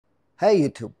Hey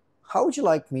YouTube, how would you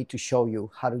like me to show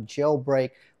you how to jailbreak,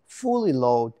 fully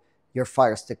load your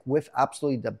Fire Stick with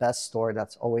absolutely the best store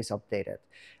that's always updated?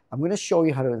 I'm going to show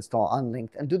you how to install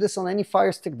Unlinked and do this on any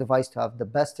Fire Stick device to have the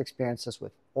best experiences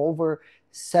with over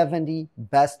 70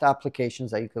 best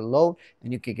applications that you can load,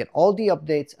 and you can get all the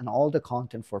updates and all the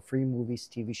content for free movies,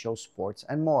 TV shows, sports,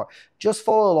 and more. Just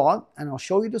follow along and I'll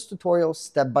show you this tutorial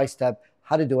step by step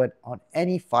how to do it on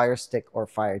any Fire Stick or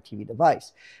Fire TV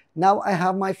device. Now I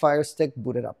have my Fire Stick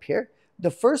booted up here.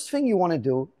 The first thing you want to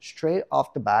do straight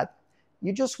off the bat,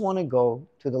 you just want to go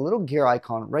to the little gear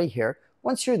icon right here.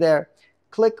 Once you're there,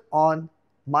 click on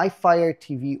My Fire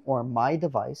TV or My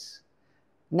Device.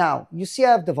 Now, you see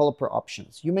I have developer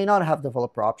options. You may not have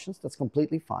developer options. That's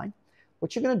completely fine.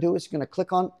 What you're going to do is you're going to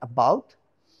click on About,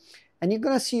 and you're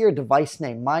going to see your device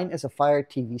name. Mine is a Fire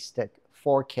TV Stick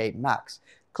 4K Max.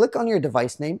 Click on your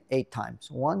device name 8 times.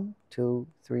 1, 2,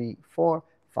 3, 4,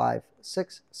 5,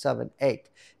 6, 7, 8.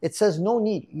 It says no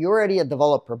need. You're already a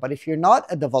developer, but if you're not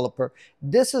a developer,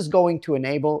 this is going to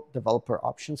enable developer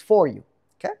options for you.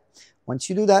 Okay? Once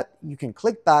you do that, you can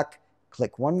click back,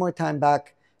 click one more time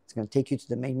back. It's going to take you to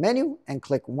the main menu, and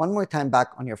click one more time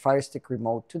back on your Fire Stick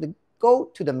remote to go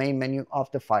to the main menu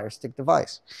of the Fire Stick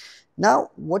device.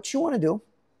 Now, what you want to do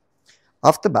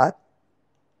off the bat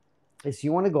is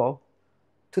you want to go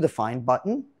to the Find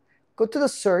button, go to the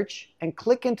search and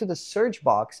click into the search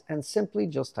box and simply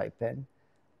just type in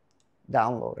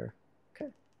downloader.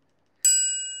 Okay.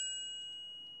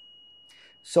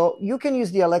 So you can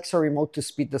use the Alexa remote to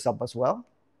speed this up as well.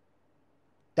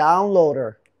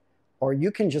 Downloader, or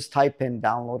you can just type in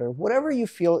downloader, whatever you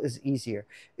feel is easier.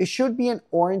 It should be an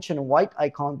orange and white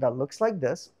icon that looks like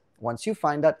this. Once you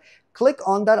find that, click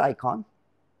on that icon.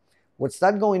 What's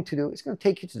that going to do? It's going to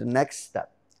take you to the next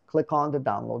step. Click on the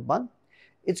download button.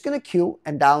 It's going to queue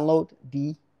and download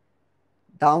the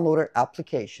downloader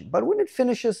application. But when it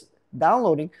finishes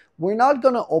downloading, we're not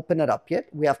going to open it up yet.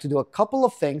 We have to do a couple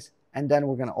of things, and then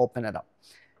we're going to open it up.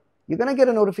 You're going to get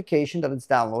a notification that it's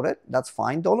downloaded. That's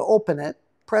fine. Don't open it.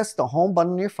 Press the home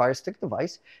button on your Fire Stick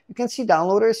device. You can see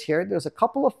downloaders here. There's a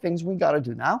couple of things we got to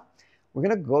do now. We're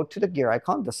going to go to the gear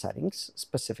icon, the settings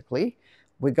specifically.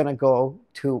 We're going to go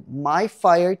to My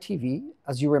Fire TV,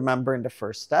 as you remember in the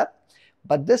first step.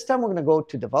 But this time we're going to go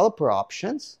to developer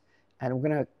options, and we're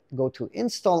going to go to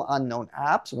install unknown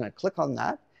apps. We're going to click on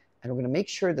that, and we're going to make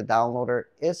sure the downloader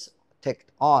is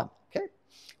ticked on. Okay.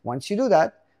 Once you do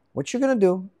that, what you're going to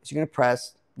do is you're going to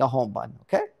press the home button.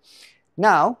 Okay.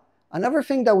 Now, another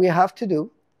thing that we have to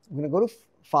do, we're going to go to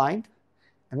Find,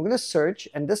 and we're going to search,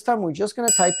 and this time we're just going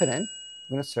to type it in.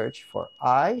 We're going to search for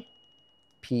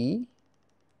IP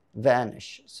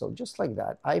Vanish. So just like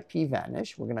that, IP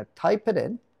Vanish. We're going to type it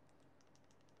in.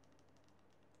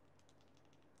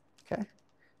 Okay,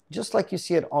 just like you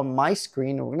see it on my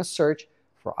screen, we're going to search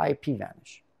for IP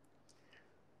Vanish.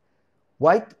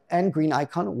 White and green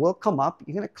icon will come up.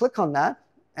 You're going to click on that,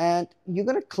 and you're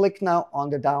going to click now on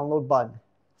the download button.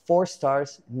 4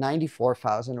 stars,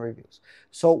 94,000 reviews.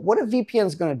 So what a VPN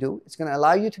is going to do, it's going to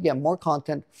allow you to get more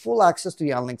content, full access to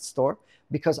the Unlinked store,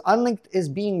 because Unlinked is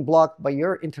being blocked by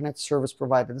your internet service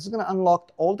provider. This is going to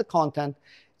unlock all the content.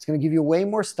 It's going to give you way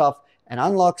more stuff and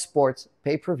unlock sports,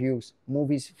 pay-per-views,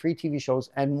 movies, free TV shows,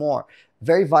 and more.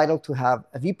 Very vital to have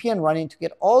a VPN running to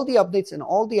get all the updates and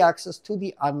all the access to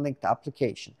the Unlinked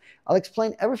application. I'll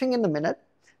explain everything in a minute.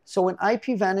 So when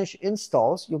IP Vanish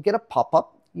installs, you'll get a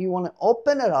pop-up. You want to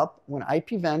open it up when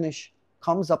IP Vanish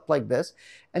comes up like this,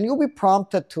 and you'll be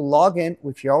prompted to log in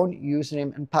with your own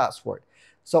username and password.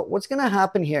 So what's going to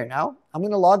happen here now, I'm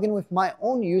going to log in with my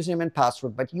own username and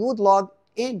password, but you would log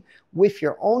in with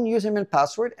your own username and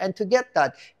password. And to get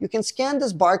that, you can scan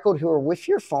this barcode here with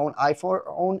your phone, iPhone or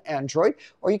own Android,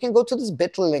 or you can go to this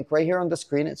bit.ly link right here on the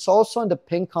screen. It's also in the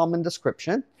pinned comment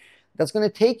description. That's going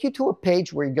to take you to a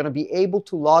page where you're going to be able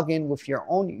to log in with your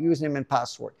own username and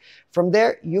password. From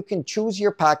there, you can choose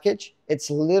your package. It's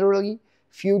literally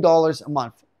a few dollars a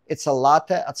month. It's a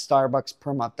latte at Starbucks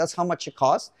per month. That's how much it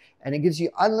costs. And it gives you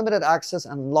unlimited access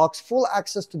and unlocks full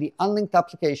access to the Unlinked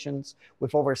applications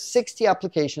with over 60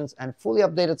 applications and fully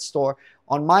updated store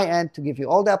on my end to give you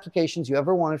all the applications you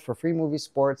ever wanted for free movies,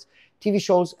 sports, TV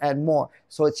shows, and more.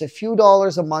 So it's a few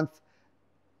dollars a month.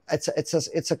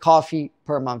 It's a coffee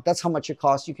per month. That's how much it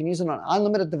costs. You can use it on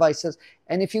unlimited devices.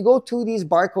 And if you go to these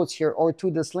barcodes here or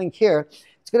to this link here,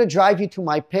 it's going to drive you to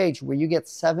my page where you get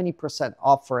 70%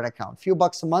 off for an account. A few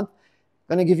bucks a month.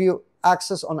 Going to give you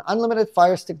access on unlimited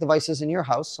Fire Stick devices in your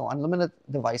house. So unlimited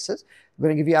devices. I'm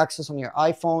going to give you access on your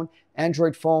iPhone,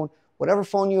 Android phone, whatever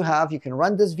phone you have. You can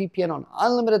run this VPN on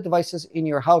unlimited devices in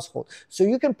your household. So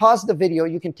you can pause the video.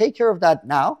 You can take care of that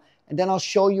now. And then I'll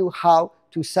show you how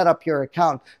to set up your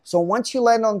account. So once you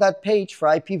land on that page for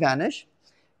IPVanish,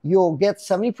 you'll get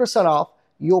 70% off.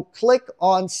 You'll click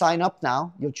on sign up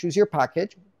now. You'll choose your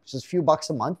package, which is a few bucks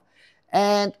a month.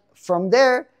 And from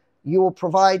there, you will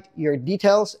provide your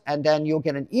details, and then you'll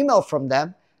get an email from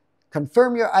them,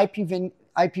 confirm your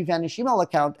IPVanish email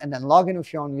account, and then log in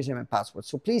with your own username and password.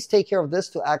 So please take care of this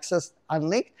to access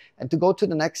Unlinked. And to go to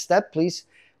the next step, please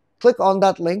click on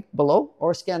that link below,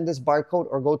 or scan this barcode,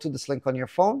 or go to this link on your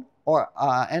phone or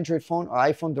Android phone or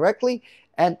iPhone directly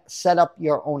and set up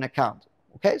your own account.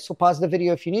 Okay, so pause the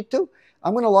video if you need to.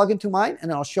 I'm going to log into mine,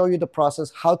 and I'll show you the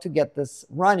process how to get this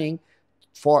running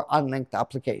for Unlinked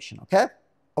application.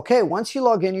 Okay, once you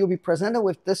log in, you'll be presented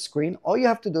with this screen. All you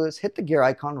have to do is hit the gear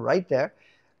icon right there,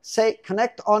 say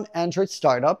connect on Android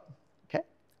Startup. Okay,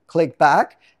 click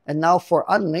back, and now for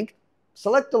Unlinked,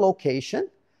 select the location,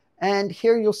 and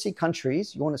here you'll see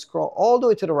countries. You want to scroll all the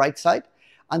way to the right side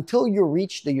until you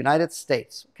reach the United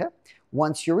States. Okay,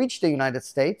 once you reach the United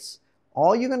States,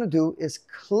 all you're going to do is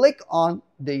click on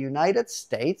the United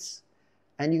States,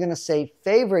 and you're going to say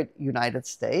favorite United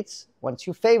States. Once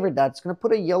you favorite that, it's going to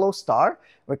put a yellow star.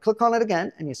 Or click on it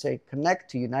again, and you say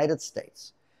connect to United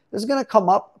States. This is going to come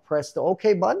up. Press the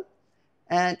OK button,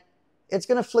 and it's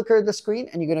going to flicker the screen,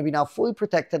 and you're going to be now fully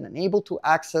protected and able to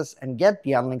access and get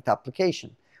the Unlinked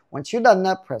application. Once you're done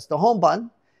that, press the home button,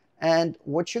 and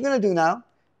what you're going to do now,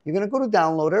 you're going to go to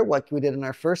Downloader, like we did in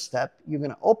our first step. You're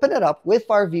going to open it up with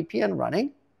our VPN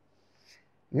running.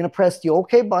 You're going to press the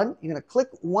OK button. You're going to click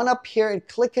one up here and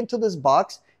click into this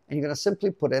box, and you're going to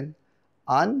simply put in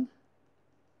Unlinked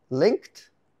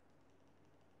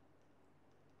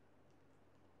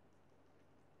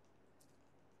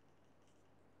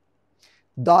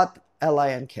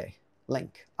 .link.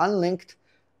 Link.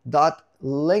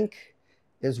 Unlinked.link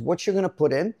is what you're going to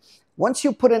put in. Once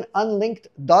you put in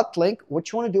unlinked.link,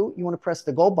 what you want to do, you want to press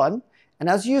the go button. And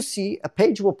as you see, a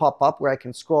page will pop up where I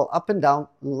can scroll up and down,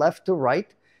 left to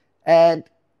right. And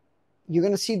you're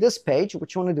going to see this page.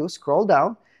 What you want to do, scroll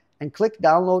down and click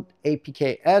Download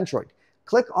APK Android.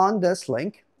 Click on this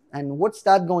link. And what's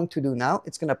that going to do now?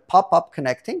 It's going to pop up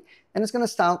connecting, and it's going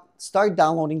to start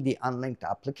downloading the Unlinked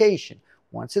application.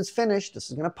 Once it's finished, this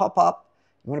is going to pop up.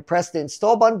 You want to press the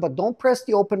install button, but don't press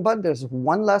the open button. There's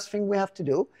one last thing we have to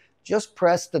do. Just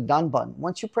press the done button.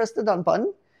 Once you press the done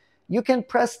button, you can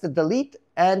press the delete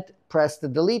and press the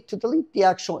delete to delete the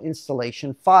actual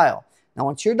installation file. Now,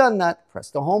 once you're done that,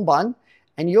 press the home button,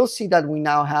 and you'll see that we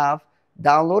now have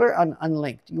Downloader and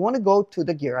Unlinked. You want to go to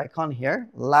the gear icon here,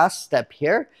 last step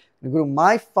here. You go to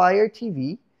My Fire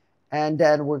TV, and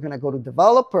then we're going to go to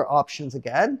Developer Options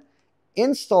again,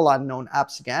 Install Unknown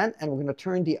Apps again, and we're going to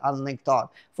turn the Unlinked on.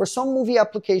 For some movie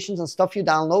applications and stuff you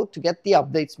download to get the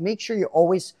updates, make sure you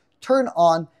always turn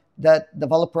on the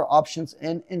Developer Options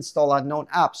in Install Unknown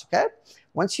Apps, okay?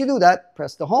 Once you do that,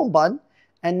 press the home button,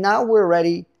 and now we're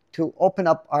ready to open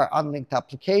up our Unlinked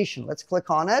application. Let's click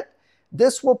on it.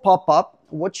 This will pop up.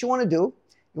 What you want to do,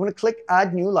 you want to click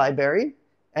Add New Library,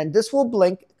 and this will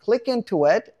blink. Click into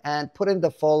it and put in the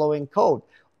following code,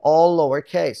 all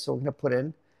lowercase. So we're going to put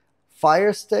in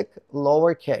Firestick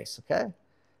lowercase, okay?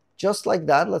 Just like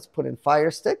that, let's put in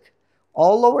Firestick,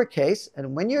 all lowercase.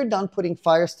 And when you're done putting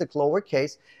Firestick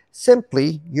lowercase,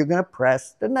 simply you're going to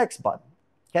press the next button,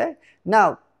 okay?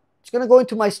 Now, it's going to go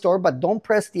into my store, but don't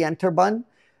press the enter button.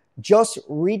 Just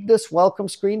read this welcome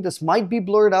screen. This might be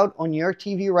blurred out on your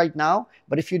TV right now,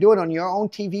 but if you do it on your own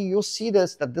TV, you'll see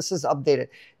that this is updated.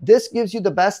 This gives you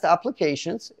the best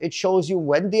applications. It shows you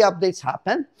when the updates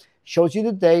happen, shows you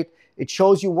the date, it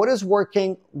shows you what is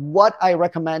working, what I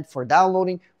recommend for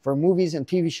downloading, for movies and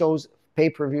TV shows,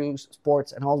 pay-per-views,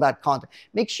 sports, and all that content.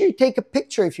 Make sure you take a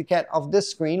picture, if you can, of this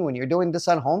screen when you're doing this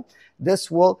at home. This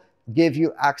will give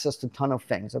you access to a ton of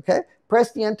things, okay?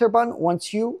 Press the enter button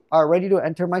once you are ready to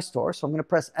enter my store. So I'm going to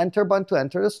press enter button to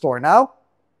enter the store now.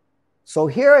 So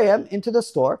here I am into the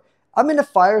store. I'm in the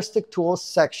Fire Stick Tools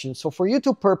section. So for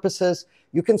YouTube purposes,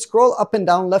 you can scroll up and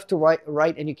down, left to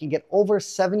right, and you can get over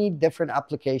 70 different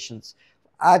applications.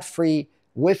 Ad-free,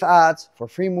 with ads, for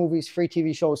free movies, free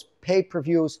TV shows,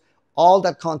 pay-per-views, all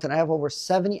that content. I have over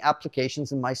 70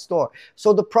 applications in my store.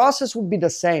 So the process would be the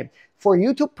same. For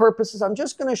YouTube purposes, I'm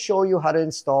just going to show you how to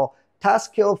install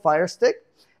Taskkill Fire Stick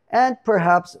and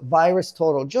perhaps Virus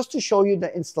Total, just to show you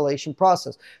the installation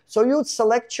process. So you would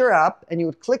select your app and you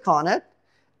would click on it,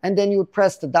 and then you would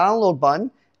press the download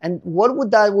button. And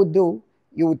what that would do,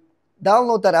 you would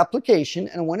download that application,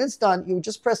 and when it's done, you would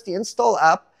just press the install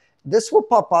app. This will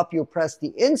pop up. You press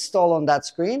the install on that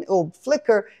screen. It will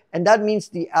flicker, and that means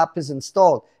the app is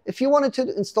installed. If you wanted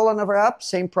to install another app,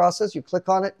 same process. You click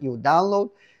on it, you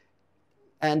download,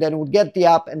 and then it would get the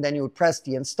app, and then you would press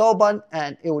the install button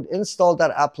and it would install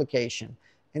that application.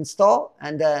 Install,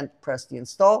 and then press the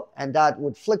install, and that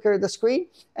would flicker the screen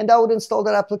and that would install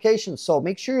that application. So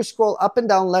make sure you scroll up and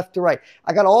down, left to right.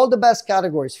 I got all the best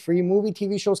categories: free movie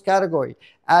TV shows category,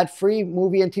 ad-free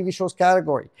movie and TV shows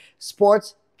category,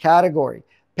 sports category,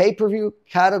 pay-per-view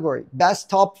category, best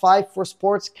top 5 for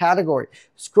sports category.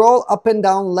 Scroll up and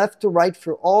down, left to right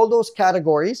for all those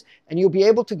categories, and you'll be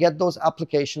able to get those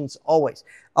applications always.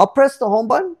 I'll press the home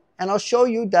button and I'll show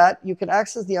you that you can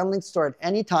access the Unlinked store at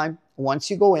any time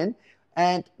once you go in,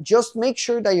 and just make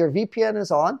sure that your VPN is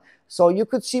on. So you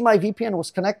could see my VPN was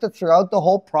connected throughout the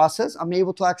whole process. I'm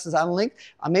able to access Unlinked.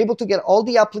 I'm able to get all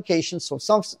the applications. So if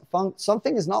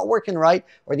something is not working right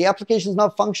or the application is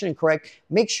not functioning correct,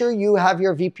 make sure you have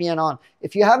your VPN on.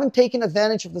 If you haven't taken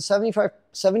advantage of the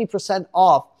 70%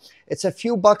 off, it's a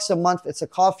few bucks a month. It's a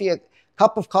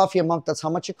cup of coffee a month. That's how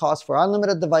much it costs for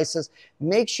unlimited devices.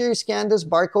 Make sure you scan this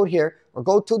barcode here or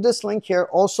go to this link here,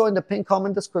 also in the pinned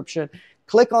comment description.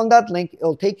 Click on that link.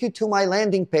 It'll take you to my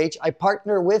landing page. I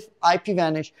partner with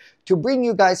IPVanish to bring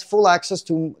you guys full access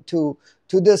to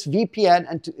this VPN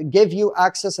and to give you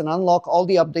access and unlock all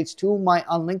the updates to my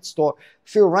Unlinked store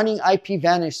if you're running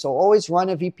IPVanish. So always run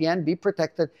a VPN, be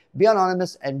protected, be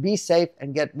anonymous, and be safe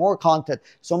and get more content.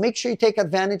 So make sure you take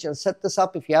advantage and set this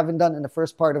up if you haven't done in the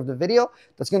first part of the video.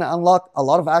 That's going to unlock a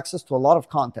lot of access to a lot of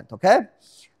content, okay?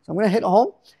 So I'm going to hit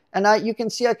home. And you can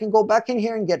see I can go back in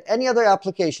here and get any other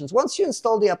applications. Once you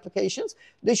install the applications,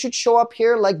 they should show up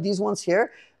here like these ones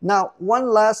here. Now, one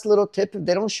last little tip: if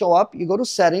they don't show up, you go to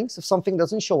settings. If something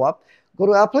doesn't show up, go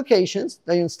to applications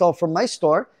that you install from my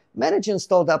store, manage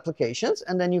installed applications,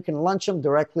 and then you can launch them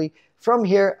directly from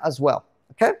here as well,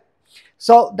 okay?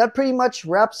 So that pretty much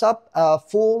wraps up a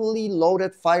fully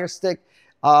loaded Fire Stick.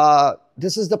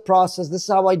 This is the process. This is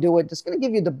how I do it. It's going to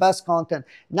give you the best content.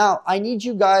 Now, I need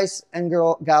you guys and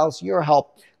gals, your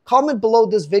help. Comment below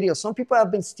this video. Some people have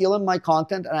been stealing my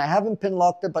content and I haven't pin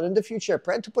locked it, but in the future, I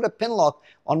plan to put a pin lock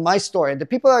on my store. And the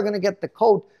people that are going to get the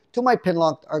code to my pin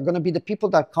lock are going to be the people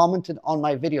that commented on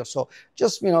my video. So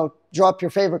just, drop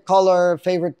your favorite color,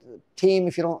 favorite team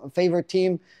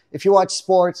if you watch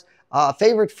sports.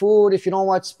 Favorite food if you don't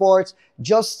watch sports.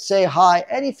 Just say hi.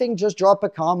 Anything, just drop a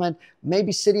comment.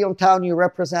 Maybe city or town you're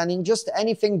representing. Just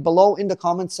anything below in the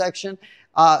comment section.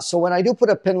 So when I do put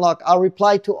a pin lock, I'll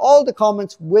reply to all the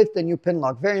comments with the new pin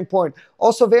lock. Very important.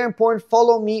 Also very important,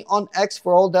 follow me on X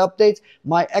for all the updates.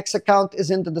 My X account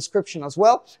is in the description as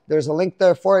well. There's a link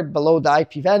there for it below the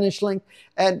IPVanish link.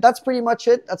 And that's pretty much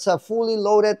it. That's a fully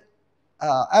loaded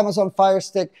Amazon Fire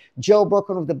Stick,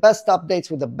 jailbroken with the best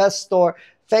updates, with the best store.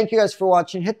 Thank you guys for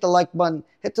watching. Hit the like button,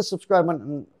 hit the subscribe button,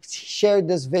 and share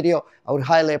this video. I would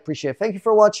highly appreciate it. Thank you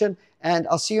for watching, and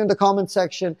I'll see you in the comment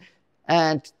section.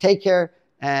 And take care,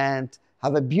 and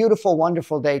have a beautiful,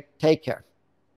 wonderful day. Take care.